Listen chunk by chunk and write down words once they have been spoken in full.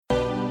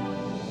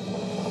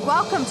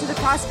Welcome to the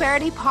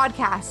Prosperity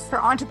Podcast for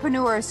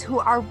entrepreneurs who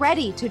are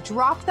ready to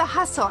drop the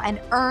hustle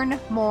and earn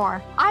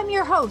more. I'm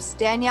your host,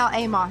 Danielle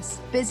Amos,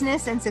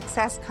 business and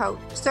success coach,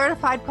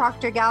 certified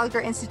Proctor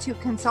Gallagher Institute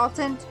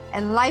consultant,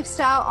 and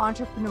lifestyle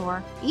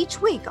entrepreneur.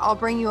 Each week, I'll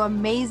bring you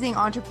amazing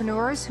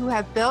entrepreneurs who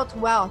have built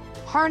wealth,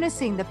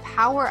 harnessing the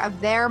power of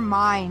their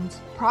mind.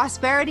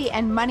 Prosperity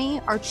and money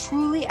are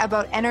truly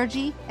about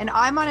energy, and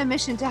I'm on a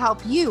mission to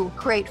help you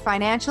create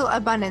financial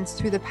abundance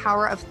through the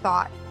power of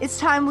thought. It's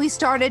time we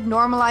started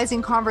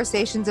normalizing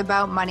conversations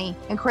about money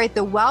and create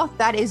the wealth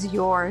that is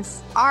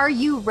yours. Are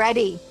you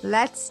ready?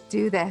 Let's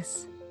do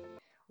this.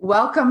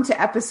 Welcome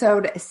to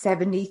episode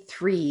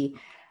 73.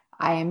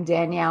 I am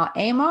Danielle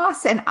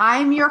Amos, and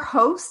I'm your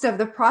host of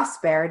the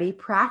Prosperity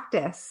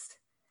Practice.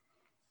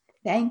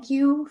 Thank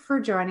you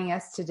for joining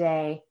us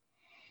today.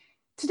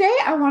 Today,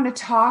 I want to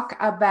talk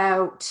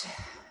about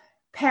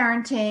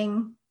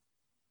parenting,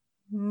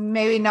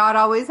 maybe not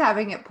always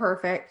having it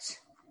perfect,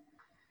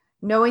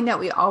 knowing that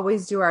we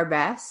always do our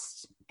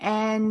best,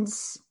 and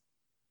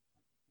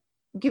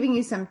giving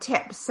you some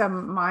tips,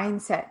 some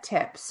mindset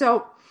tips.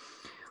 So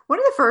one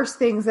of the first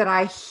things that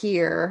I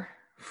hear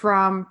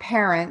from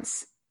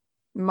parents,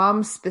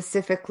 moms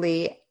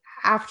specifically,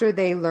 after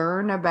they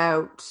learn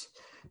about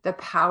the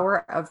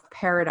power of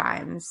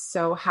paradigms,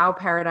 so how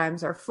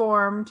paradigms are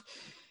formed,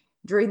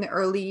 during the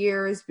early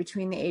years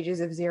between the ages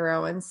of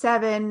 0 and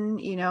 7,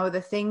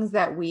 the things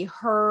that we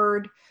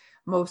heard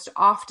most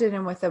often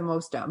and with the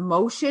most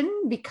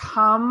emotion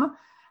become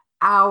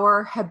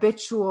our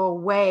habitual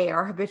way,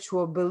 our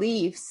habitual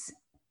beliefs.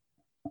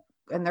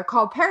 And they're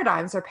called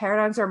paradigms. Our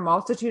paradigms are a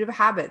multitude of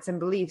habits and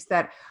beliefs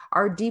that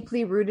are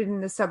deeply rooted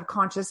in the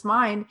subconscious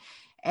mind.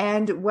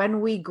 And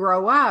when we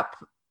grow up,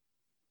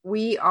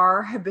 we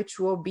are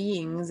habitual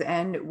beings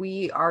and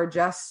we are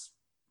just,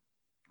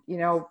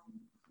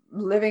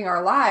 living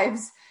our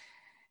lives.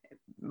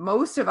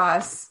 Most of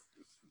us,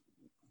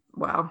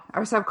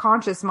 our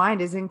subconscious mind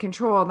is in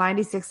control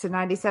 96 to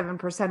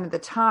 97% of the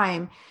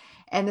time.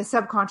 And the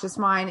subconscious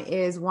mind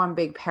is one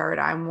big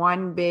paradigm,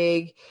 one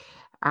big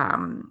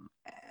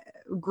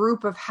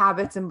group of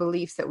habits and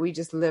beliefs that we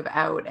just live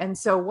out. And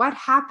so what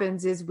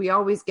happens is we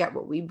always get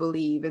what we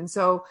believe. And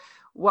so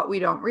what we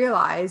don't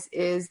realize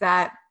is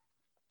that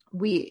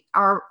the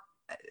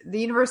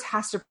universe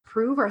has to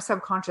prove our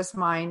subconscious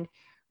mind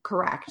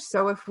correct.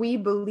 So if we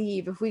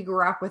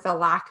grew up with a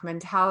lack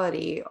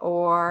mentality,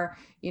 or,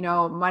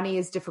 money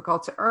is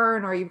difficult to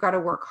earn, or you've got to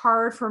work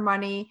hard for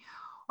money,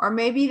 or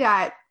maybe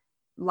that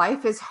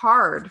life is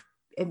hard,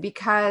 and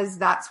because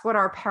that's what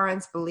our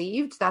parents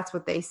believed, that's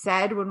what they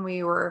said when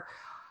we were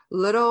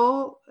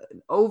little,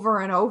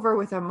 over and over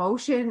with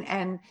emotion,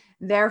 and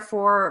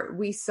therefore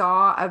we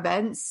saw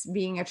events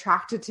being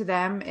attracted to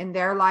them in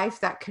their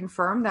life that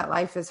confirm that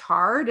life is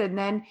hard. And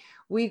then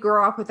we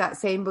grow up with that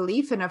same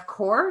belief. And of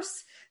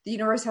course, the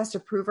universe has to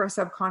prove our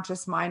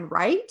subconscious mind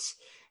right.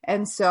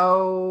 And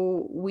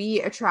so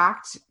we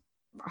attract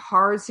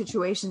hard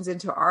situations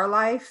into our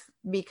life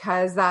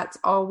because that's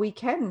all we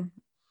can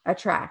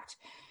attract.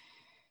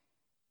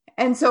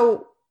 And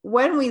so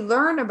when we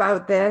learn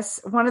about this,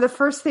 one of the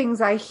first things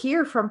I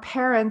hear from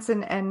parents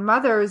and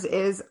mothers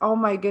is, oh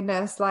my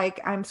goodness, like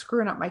I'm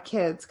screwing up my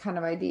kids kind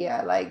of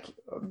idea, like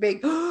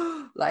big,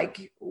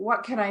 like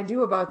what can I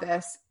do about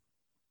this?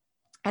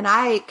 And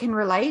I can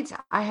relate.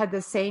 I had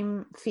the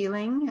same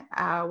feeling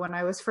when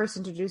I was first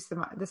introduced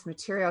to this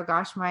material.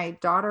 Gosh, my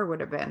daughter would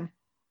have been,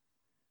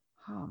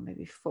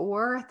 maybe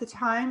 4 at the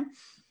time.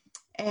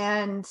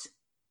 And,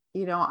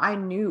 I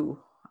knew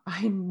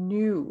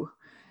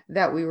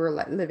that we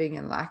were living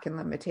in lack and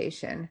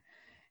limitation.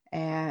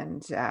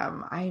 And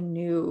I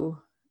knew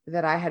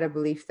that I had a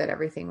belief that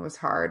everything was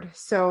hard.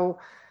 So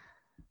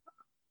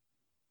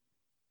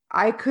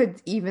I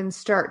could even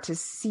start to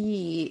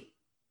see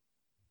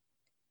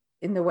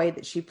in the way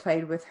that she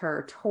played with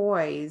her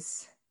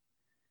toys,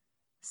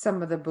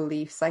 some of the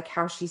beliefs, like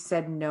how she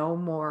said no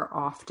more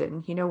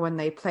often. When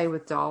they play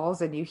with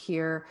dolls and you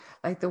hear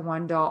like the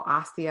one doll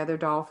ask the other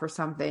doll for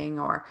something,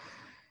 or,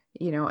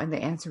 and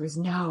the answer was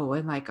no,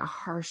 and like a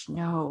harsh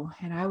no.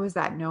 And I was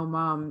that no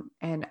mom.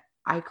 And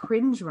I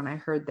cringed when I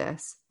heard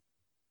this.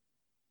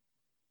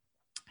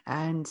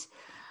 And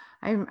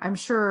I'm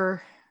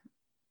sure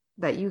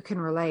that you can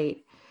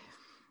relate.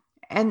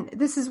 And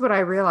this is what I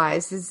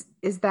realized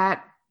is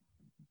that,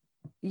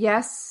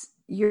 yes,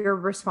 you're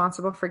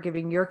responsible for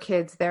giving your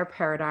kids their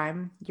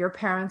paradigm. Your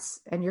parents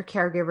and your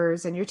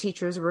caregivers and your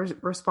teachers were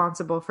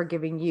responsible for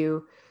giving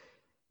you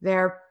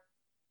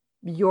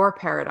your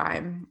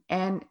paradigm.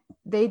 And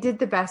they did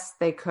the best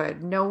they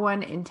could. No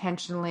one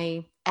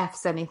intentionally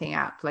F's anything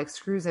up, like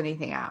screws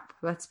anything up.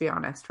 Let's be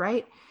honest,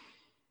 right?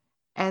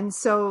 And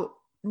so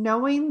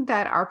knowing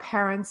that our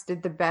parents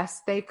did the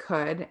best they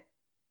could,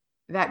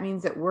 that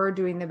means that we're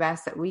doing the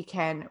best that we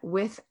can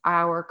with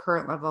our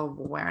current level of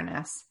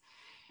awareness.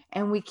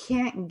 And we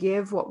can't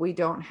give what we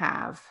don't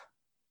have.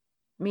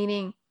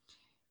 Meaning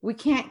we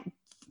can't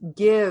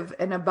give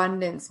an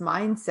abundance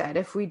mindset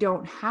if we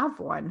don't have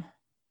one.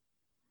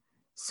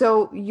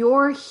 So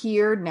you're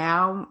here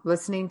now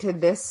listening to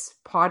this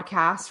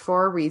podcast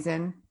for a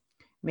reason.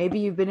 Maybe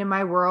you've been in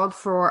my world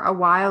for a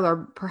while,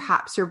 or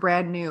perhaps you're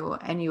brand new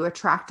and you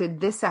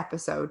attracted this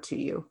episode to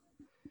you.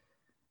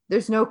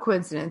 There's no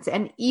coincidence.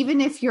 And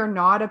even if you're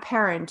not a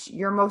parent,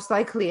 you're most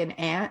likely an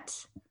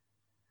aunt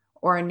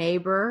or a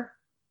neighbor,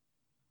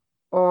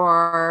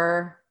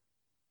 or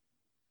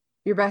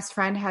your best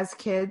friend has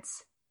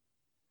kids.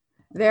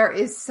 There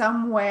is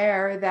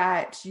somewhere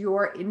that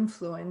you're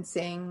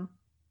influencing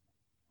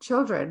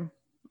children,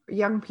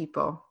 young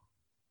people.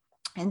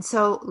 And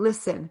so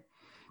listen,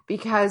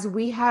 because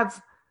we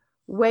have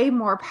way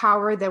more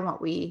power than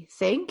what we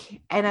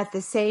think. And at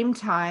the same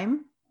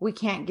time, we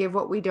can't give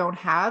what we don't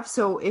have.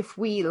 So if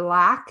we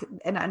lack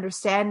an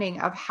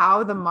understanding of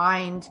how the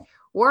mind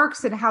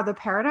works and how the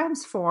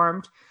paradigm's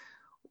formed,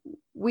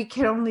 we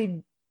can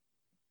only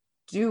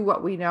do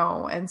what we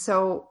know. And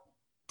so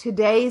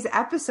today's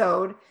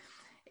episode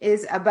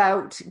is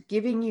about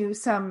giving you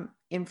some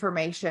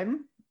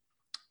information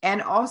and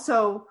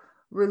also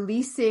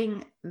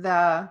releasing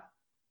the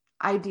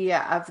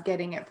idea of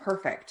getting it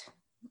perfect.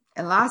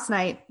 And last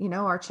night,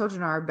 our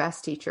children are our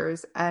best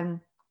teachers. And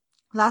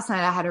last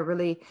night I had a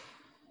really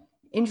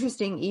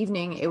interesting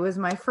evening. It was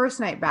my first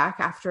night back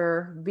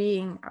after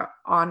being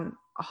on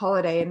a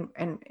holiday.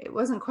 And it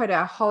wasn't quite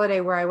a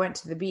holiday where I went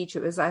to the beach.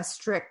 It was a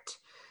strict,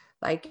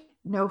 like,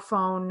 no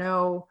phone,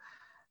 no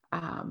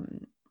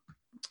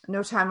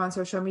time on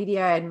social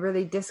media, and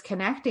really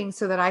disconnecting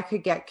so that I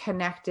could get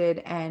connected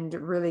and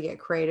really get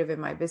creative in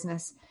my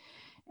business.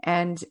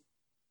 And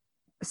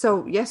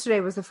so yesterday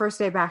was the first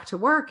day back to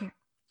work,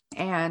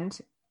 and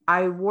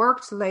I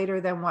worked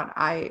later than what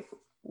I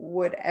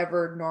would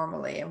ever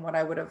normally and what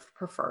I would have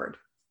preferred.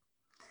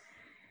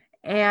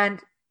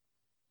 And,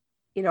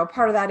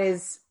 part of that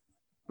is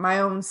my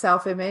own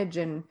self-image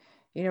and,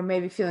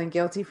 maybe feeling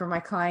guilty for my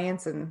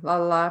clients and la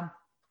la la.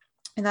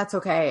 And that's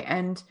okay.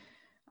 And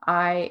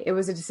it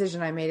was a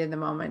decision I made in the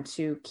moment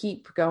to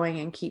keep going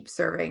and keep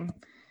serving.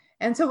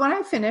 And so when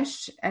I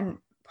finished, and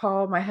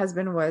Paul, my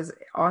husband, was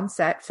on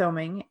set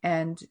filming,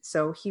 and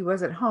so he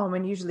wasn't home,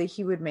 and usually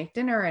he would make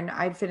dinner and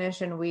I'd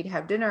finish and we'd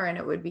have dinner and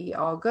it would be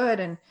all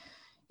good. And,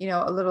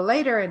 a little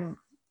later, and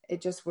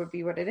it just would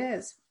be what it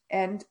is.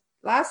 And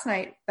last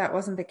night that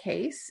wasn't the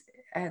case.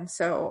 And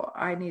so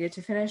I needed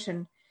to finish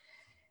and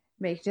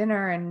make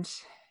dinner, and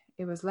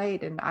it was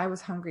late and I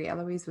was hungry.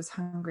 Eloise was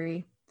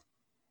hungry.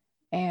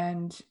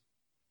 And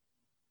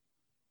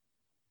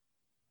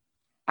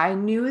I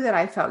knew that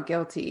I felt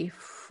guilty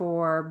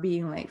for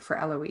being late for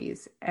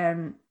Eloise.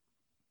 And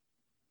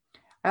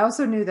I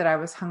also knew that I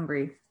was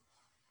hungry.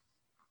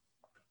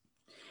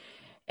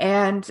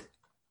 And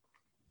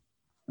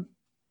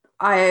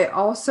I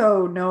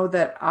also know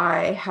that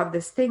I have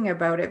this thing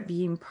about it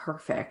being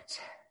perfect,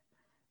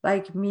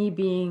 like me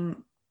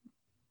being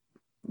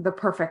the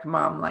perfect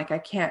mom. Like I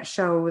can't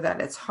show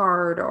that it's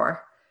hard,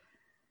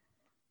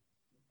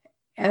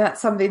 and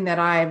that's something that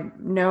I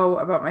know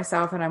about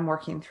myself and I'm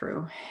working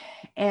through.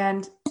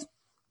 And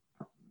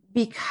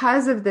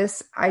because of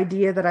this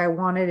idea that I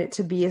wanted it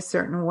to be a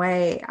certain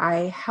way,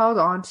 I held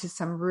on to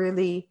some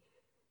really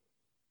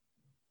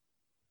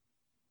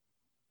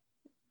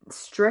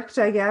strict,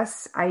 I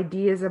guess,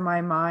 ideas in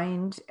my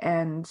mind.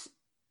 And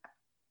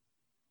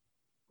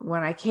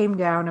when I came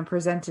down and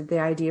presented the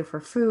idea for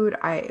food,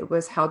 I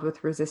was held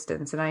with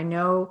resistance. And I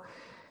know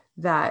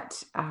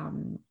that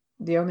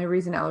the only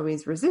reason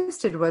Eloise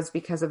resisted was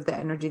because of the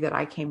energy that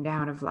I came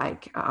down of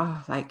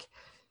it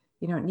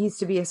needs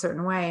to be a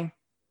certain way.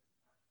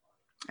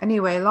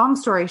 Anyway, long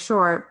story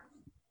short,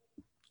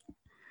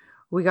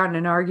 we got in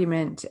an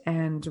argument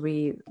and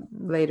we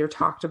later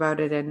talked about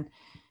it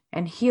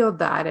and healed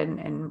that.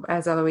 And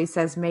as Eloise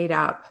says, made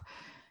up.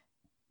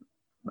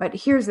 But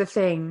here's the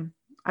thing.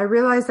 I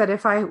realized that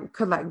if I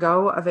could let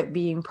go of it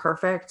being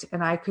perfect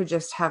and I could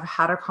just have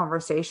had a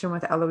conversation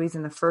with Eloise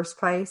in the first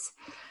place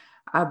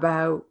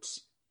about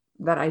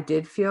that, I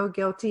did feel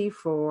guilty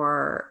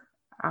for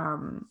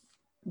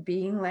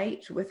being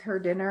late with her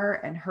dinner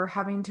and her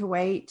having to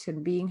wait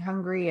and being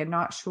hungry and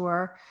not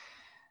sure,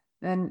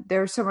 then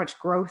there's so much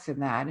growth in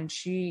that. And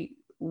she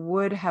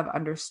would have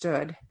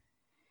understood.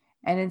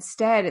 And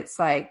instead it's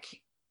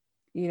like,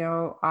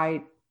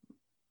 I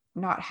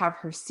not have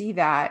her see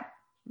that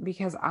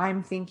because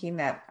I'm thinking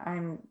that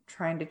I'm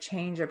trying to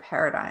change a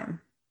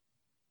paradigm.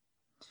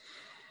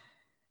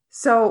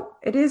 So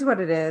it is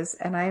what it is.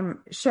 And I'm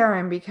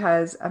sharing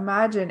because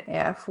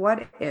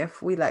what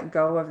if we let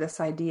go of this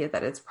idea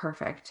that it's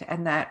perfect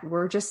and that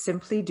we're just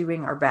simply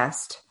doing our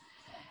best,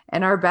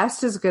 and our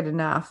best is good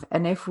enough.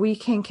 And if we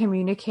can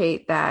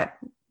communicate that,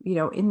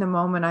 in the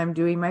moment, I'm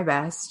doing my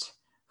best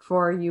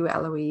for you,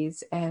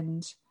 Eloise,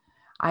 and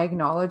I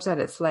acknowledge that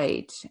it's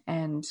late,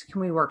 and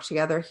can we work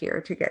together here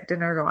to get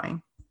dinner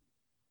going?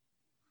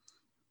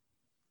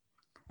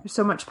 There's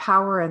so much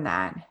power in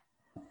that.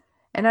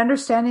 And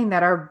understanding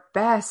that our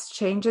best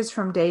changes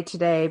from day to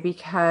day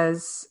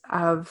because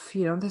of,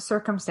 the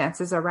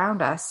circumstances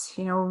around us.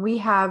 When we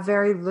have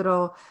very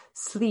little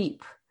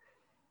sleep,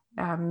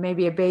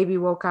 maybe a baby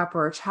woke up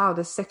or a child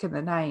is sick in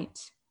the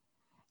night,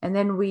 and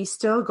then we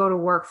still go to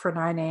work for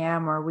 9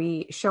 a.m. or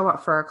we show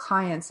up for our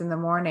clients in the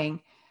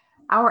morning,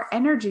 our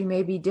energy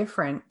may be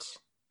different.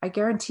 I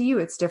guarantee you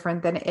it's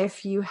different than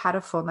if you had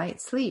a full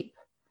night's sleep.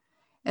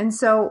 And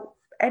so,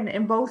 and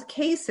in both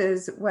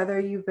cases, whether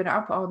you've been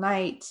up all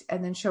night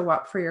and then show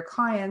up for your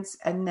clients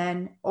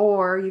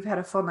or you've had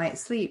a full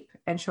night's sleep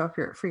and show up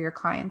for your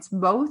clients,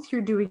 both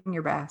you're doing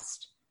your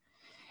best.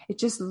 It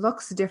just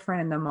looks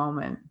different in the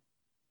moment.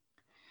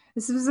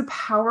 This was a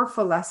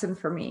powerful lesson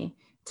for me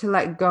to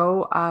let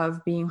go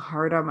of being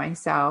hard on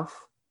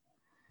myself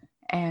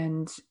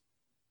and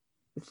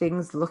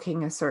things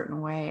looking a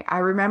certain way. I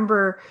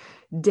remember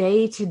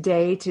day to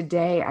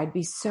day, I'd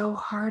be so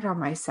hard on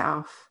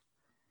myself.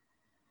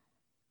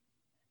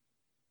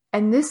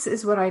 And this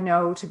is what I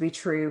know to be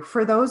true.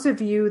 For those of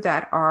you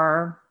that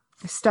are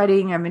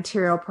studying a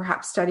material,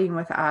 perhaps studying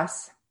with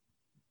us,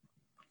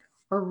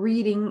 or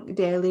reading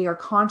daily or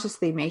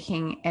consciously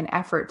making an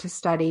effort to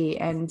study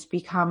and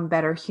become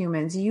better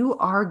humans, you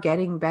are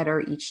getting better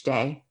each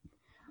day.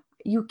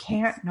 You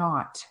can't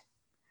not.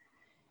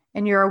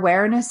 And your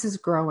awareness is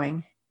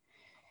growing.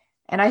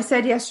 And I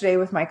said yesterday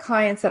with my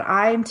clients that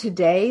I am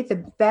today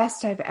the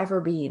best I've ever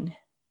been.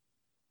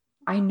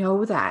 I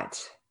know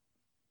that.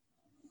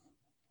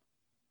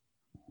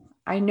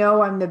 I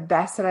know I'm the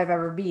best that I've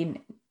ever been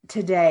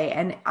today,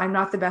 and I'm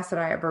not the best that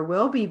I ever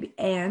will be,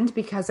 and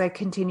because I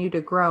continue to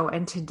grow,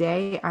 and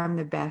today I'm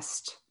the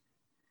best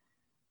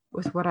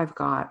with what I've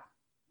got.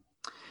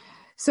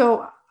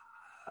 So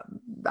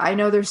I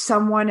know there's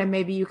someone, and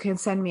maybe you can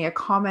send me a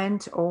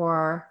comment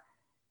or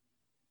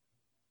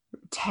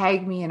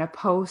tag me in a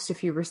post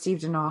if you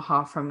received an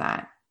aha from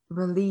that.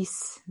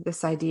 Release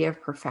this idea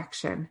of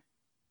perfection.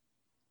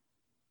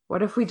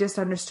 What if we just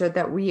understood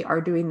that we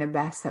are doing the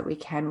best that we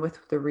can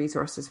with the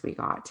resources we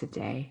got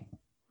today?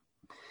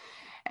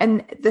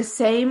 And the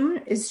same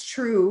is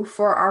true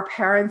for our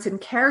parents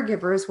and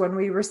caregivers when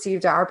we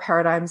received our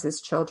paradigms as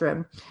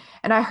children.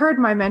 And I heard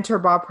my mentor,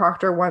 Bob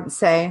Proctor, once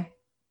say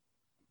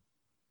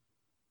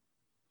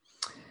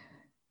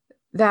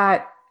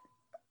that,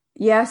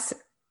 yes,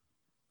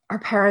 our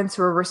parents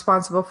were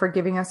responsible for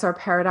giving us our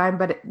paradigm,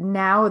 but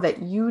now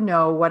that you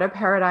know what a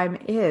paradigm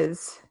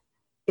is,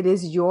 it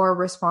is your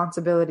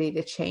responsibility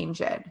to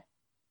change it.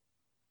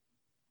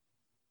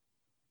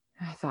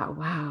 I thought,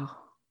 wow.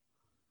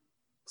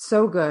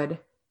 So good.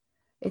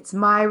 It's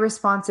my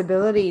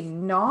responsibility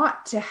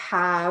not to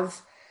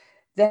have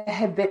the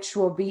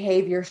habitual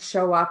behavior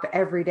show up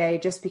every day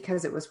just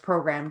because it was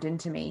programmed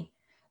into me.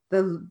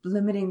 The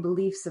limiting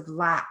beliefs of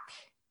lack,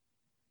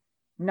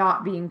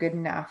 not being good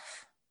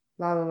enough,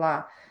 la, la,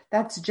 la.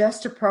 That's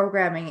just a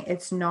programming.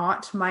 It's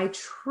not my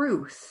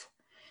truth.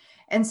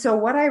 And so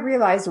what I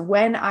realized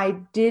when I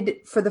did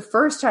for the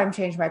first time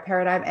change my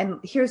paradigm, and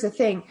here's the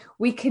thing,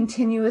 we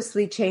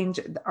continuously change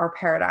our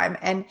paradigm,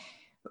 and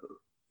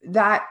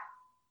that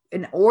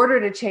in order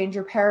to change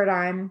your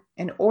paradigm,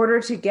 in order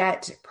to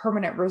get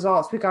permanent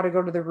results, we got to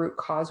go to the root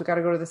cause. We got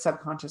to go to the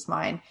subconscious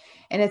mind.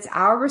 And it's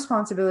our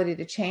responsibility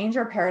to change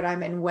our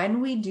paradigm. And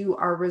when we do,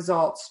 our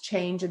results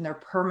change and they're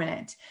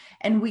permanent.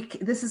 And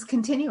this is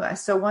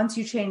continuous. So once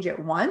you change it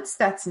once,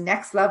 that's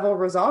next level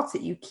results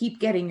that you keep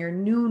getting, your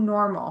new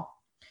normal.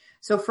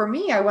 So for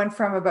me, I went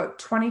from about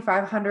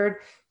 $2,500,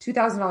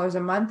 $2,000 a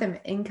month in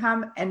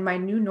income, and my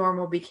new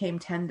normal became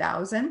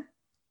 $10,000.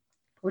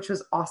 Which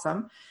was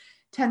awesome.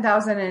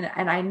 10,000.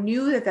 And I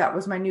knew that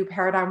was my new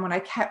paradigm when I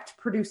kept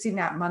producing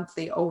that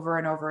monthly over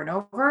and over and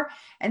over.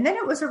 And then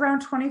it was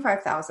around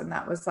 25,000.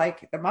 That was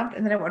like the month.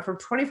 And then it went from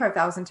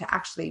 25,000 to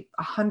actually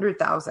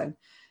 100,000.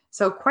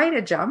 So quite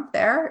a jump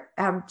there.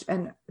 And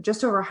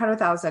just over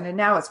 100,000. And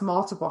now it's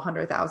multiple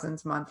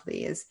 100,000s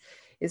monthly is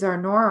our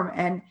norm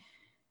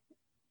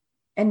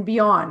and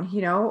beyond,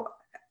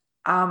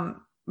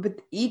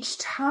 but each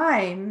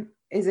time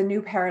is a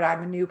new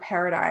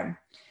paradigm.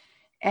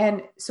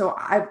 And so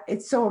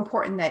it's so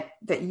important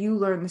that you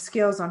learn the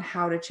skills on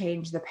how to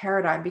change the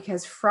paradigm,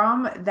 because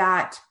from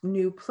that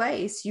new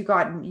place, you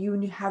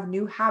have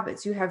new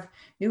habits, you have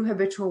new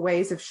habitual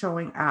ways of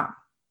showing up.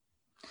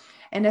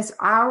 And it's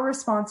our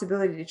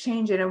responsibility to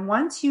change it. And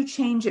once you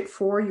change it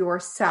for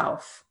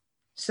yourself,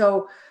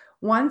 so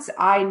once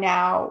I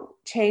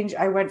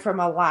went from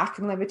a lack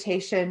and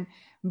limitation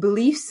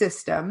belief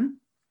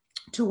system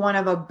to one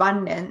of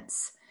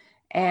abundance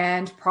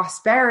and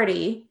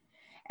prosperity.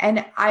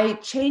 And I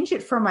changed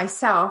it for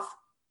myself.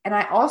 And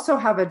I also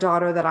have a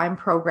daughter that I'm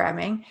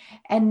programming.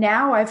 And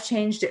now I've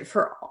changed it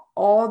for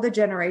all the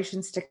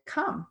generations to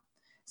come.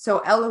 So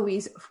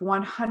Eloise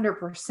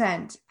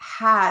 100%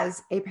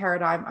 has a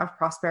paradigm of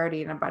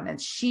prosperity and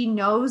abundance. She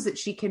knows that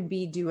she can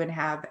be, do, and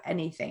have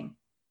anything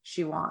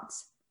she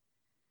wants.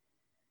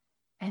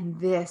 And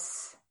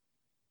this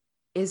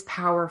is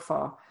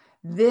powerful.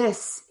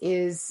 This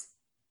is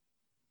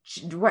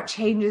what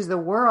changes the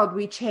world.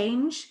 We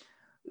change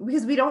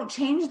because we don't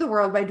change the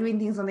world by doing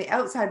things on the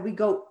outside. We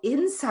go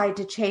inside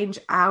to change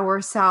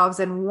ourselves,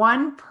 and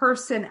one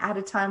person at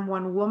a time,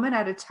 one woman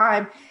at a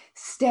time,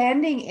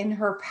 standing in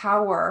her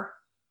power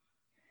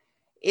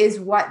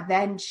is what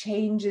then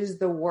changes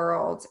the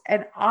world.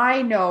 And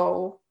I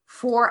know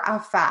for a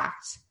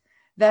fact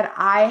that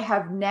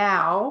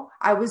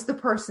I was the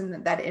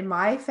person that in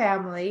my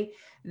family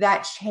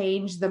that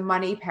changed the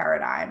money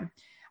paradigm.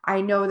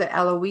 I know that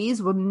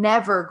Eloise will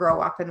never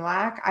grow up in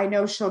lack. I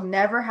know she'll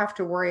never have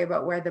to worry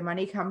about where the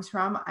money comes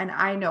from. And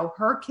I know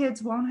her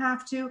kids won't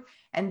have to,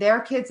 and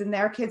their kids and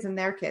their kids and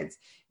their kids.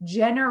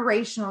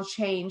 Generational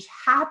change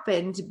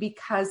happened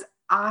because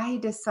I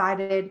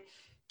decided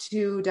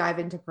to dive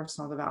into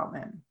personal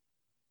development.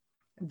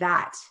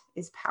 That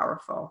is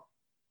powerful.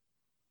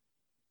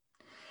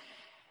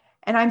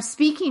 And I'm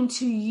speaking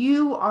to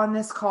you on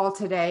this call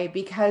today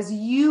because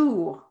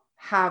you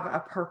have a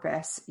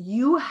purpose.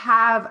 You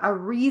have a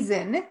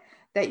reason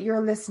that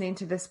you're listening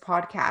to this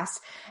podcast.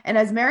 And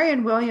as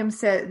Marianne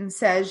Williamson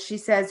says, she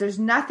says, there's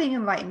nothing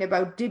enlightened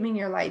about dimming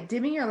your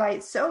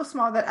light so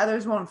small that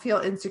others won't feel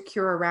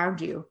insecure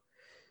around you.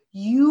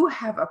 You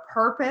have a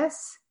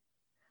purpose,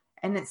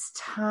 and it's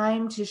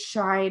time to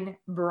shine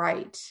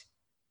bright.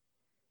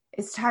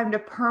 It's time to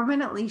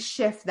permanently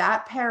shift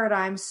that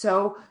paradigm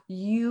so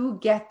you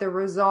get the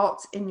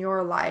results in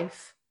your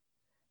life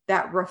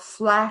that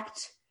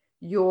reflect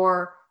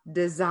your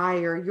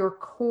desire, your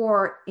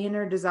core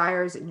inner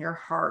desires in your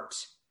heart.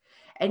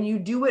 And you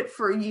do it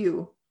for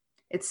you.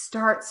 It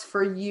starts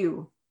for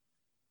you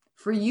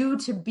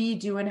to be,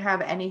 do, and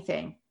have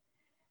anything.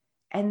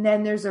 And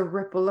then there's a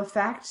ripple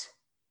effect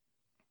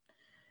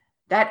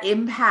that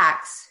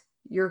impacts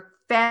your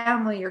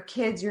family, your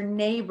kids, your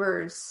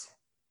neighbors,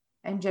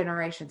 and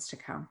generations to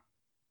come.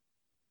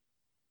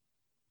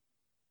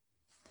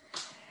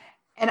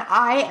 And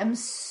I am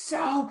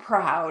so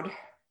proud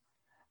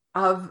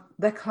of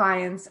the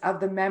clients, of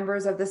the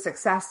members of the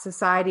Success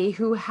Society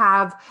who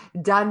have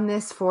done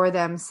this for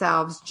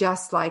themselves,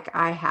 just like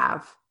I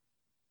have.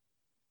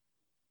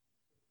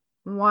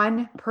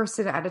 One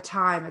person at a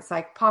time. It's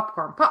like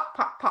popcorn, pop,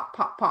 pop, pop,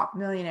 pop, pop,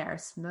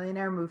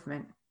 millionaire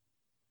movement.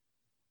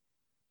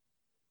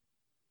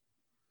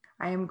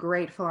 I am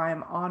grateful. I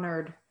am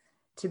honored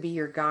to be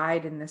your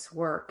guide in this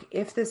work.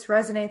 If this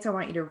resonates, I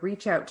want you to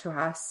reach out to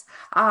us.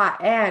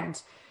 And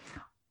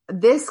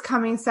this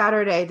coming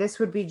Saturday, this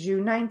would be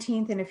June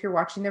 19th. And if you're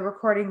watching the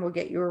recording, we'll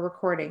get you a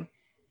recording.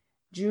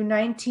 June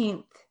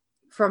 19th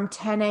from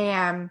 10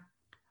 a.m.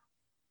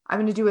 I'm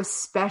going to do a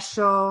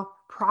special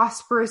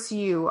Prosperous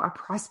You, a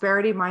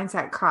prosperity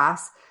mindset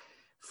class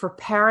for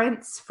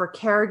parents, for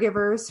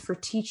caregivers, for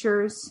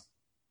teachers.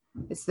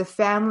 It's the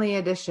family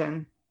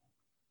edition.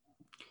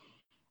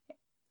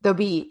 There'll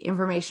be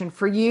information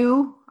for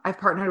you. I've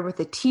partnered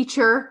with a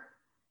teacher,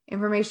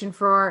 information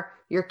for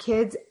your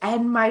kids,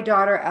 and my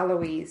daughter,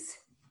 Eloise.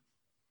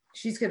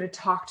 She's going to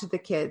talk to the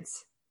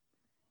kids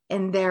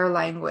in their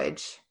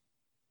language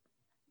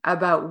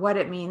about what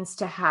it means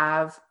to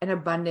have an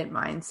abundant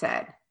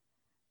mindset,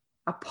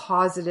 a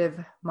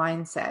positive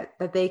mindset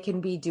that they can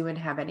be, do, and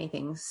have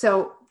anything.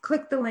 So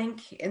click the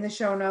link in the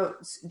show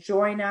notes.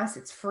 Join us.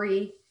 It's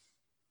free.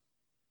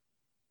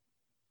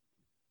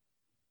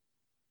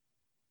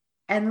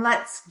 And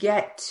let's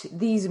get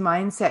these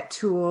mindset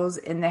tools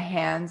in the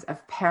hands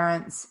of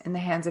parents, in the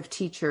hands of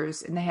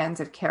teachers, in the hands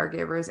of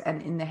caregivers, and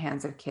in the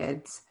hands of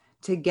kids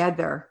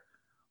together,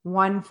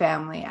 one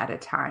family at a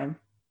time.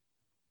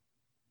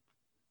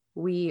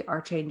 We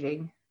are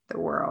changing the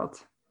world.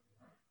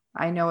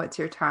 I know it's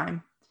your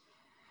time.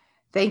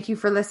 Thank you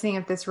for listening.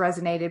 If this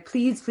resonated,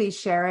 please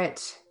share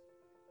it.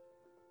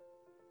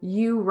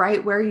 You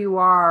right where you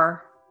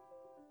are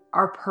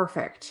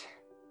perfect.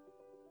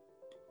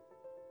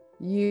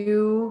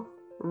 You,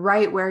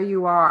 right where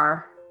you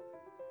are,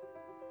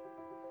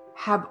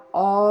 have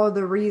all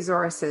the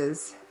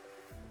resources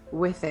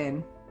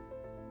within.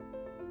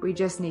 We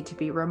just need to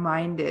be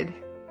reminded.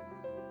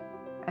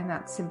 And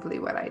that's simply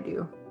what I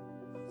do.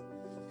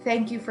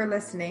 Thank you for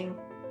listening.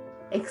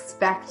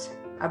 Expect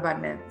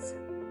abundance.